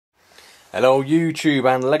Hello YouTube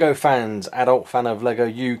and LEGO fans, Adult Fan of LEGO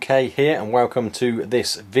UK here, and welcome to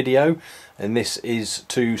this video. And this is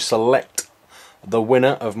to select the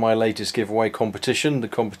winner of my latest giveaway competition. The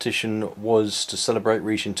competition was to celebrate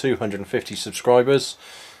reaching 250 subscribers,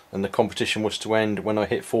 and the competition was to end when I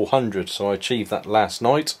hit 400, so I achieved that last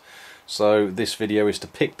night. So this video is to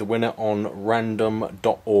pick the winner on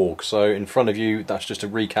random.org. So in front of you, that's just a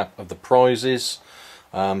recap of the prizes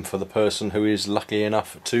for the person who is lucky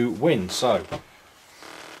enough to win. So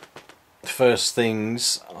first thing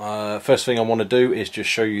I want to do is just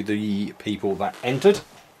show you the people that entered.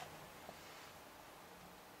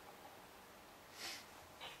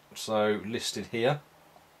 So listed here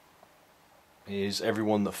is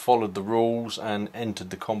everyone that followed the rules and entered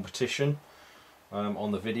the competition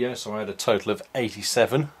on the video. So I had a total of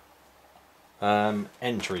 87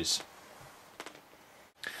 entries.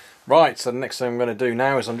 Right, so the next thing I'm going to do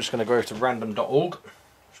now is I'm just going to go to random.org.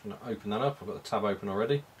 Just going to open that up. I've got the tab open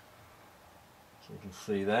already, so you can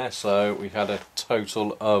see there. So we've had a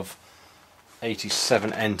total of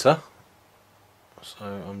 87 enter. So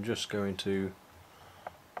I'm just going to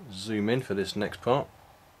zoom in for this next part.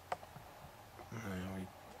 There we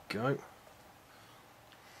go.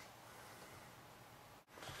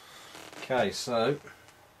 Okay, so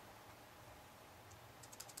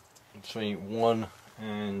between 1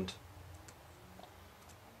 and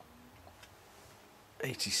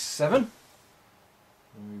 87,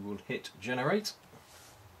 and we will hit generate,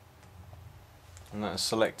 and that has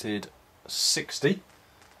selected 60.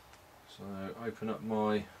 So open up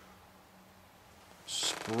my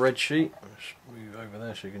spreadsheet, let's move over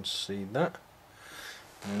there so you can see that,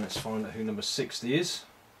 and let's find out who number 60 is.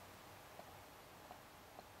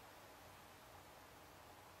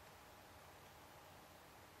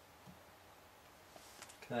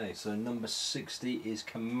 Okay, so number 60 is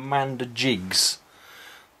Commander Jigs.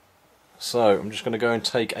 So I'm just going to go and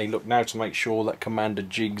take a look now to make sure that Commander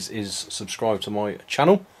Jigs is subscribed to my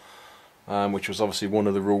channel, which was obviously one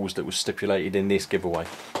of the rules that was stipulated in this giveaway.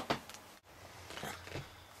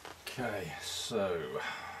 Okay, so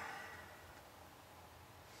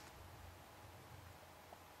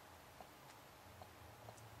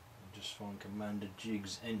I'll just find Commander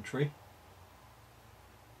Jigs entry.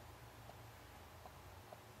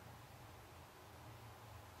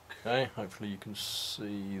 Okay, hopefully you can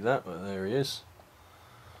see that, but there he is.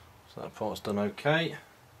 So that part's done okay.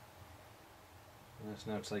 Let's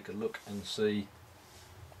now take a look and see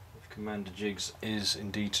if Commander Jigs is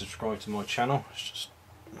indeed subscribed to my channel. Let's just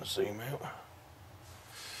zoom out.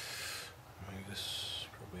 Move this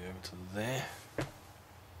probably over to there.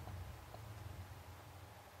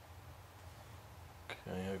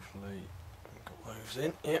 Okay, hopefully we've got those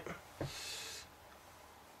in. Yep.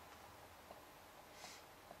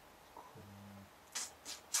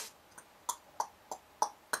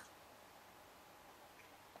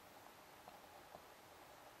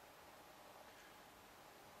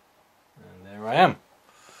 I am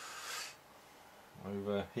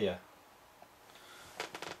over here.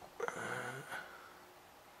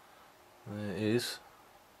 There is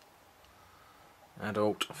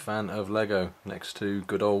Adult Fan of LEGO next to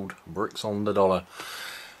good old Bricks on the Dollar.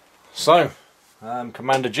 So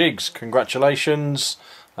Commander Jigs, congratulations,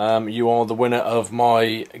 you are the winner of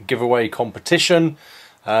my giveaway competition.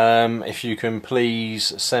 If you can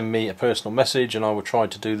please send me a personal message and I will try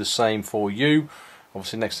to do the same for you.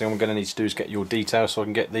 Obviously next thing I'm going to need to do is get your details so I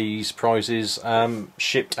can get these prizes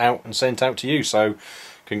shipped out and sent out to you. So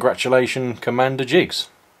congratulations, Commander Jigs.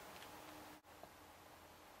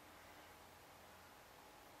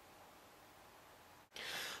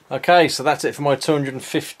 Okay, so that's it for my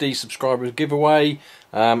 250 subscribers giveaway.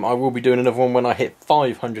 I will be doing another one when I hit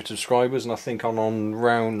 500 subscribers, and I think I'm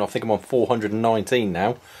on 419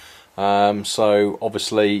 now. So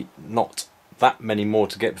obviously not that many more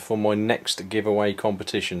to get before my next giveaway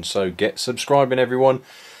competition, so get subscribing everyone.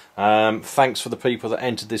 Thanks for the people that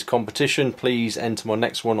entered this competition. Please enter my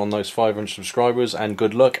next one on those 500 subscribers, and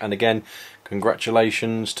good luck, and again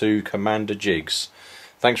congratulations to Commander Jigs.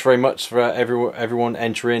 Thanks very much for everyone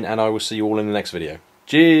entering, and I will see you all in the next video.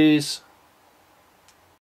 Cheers.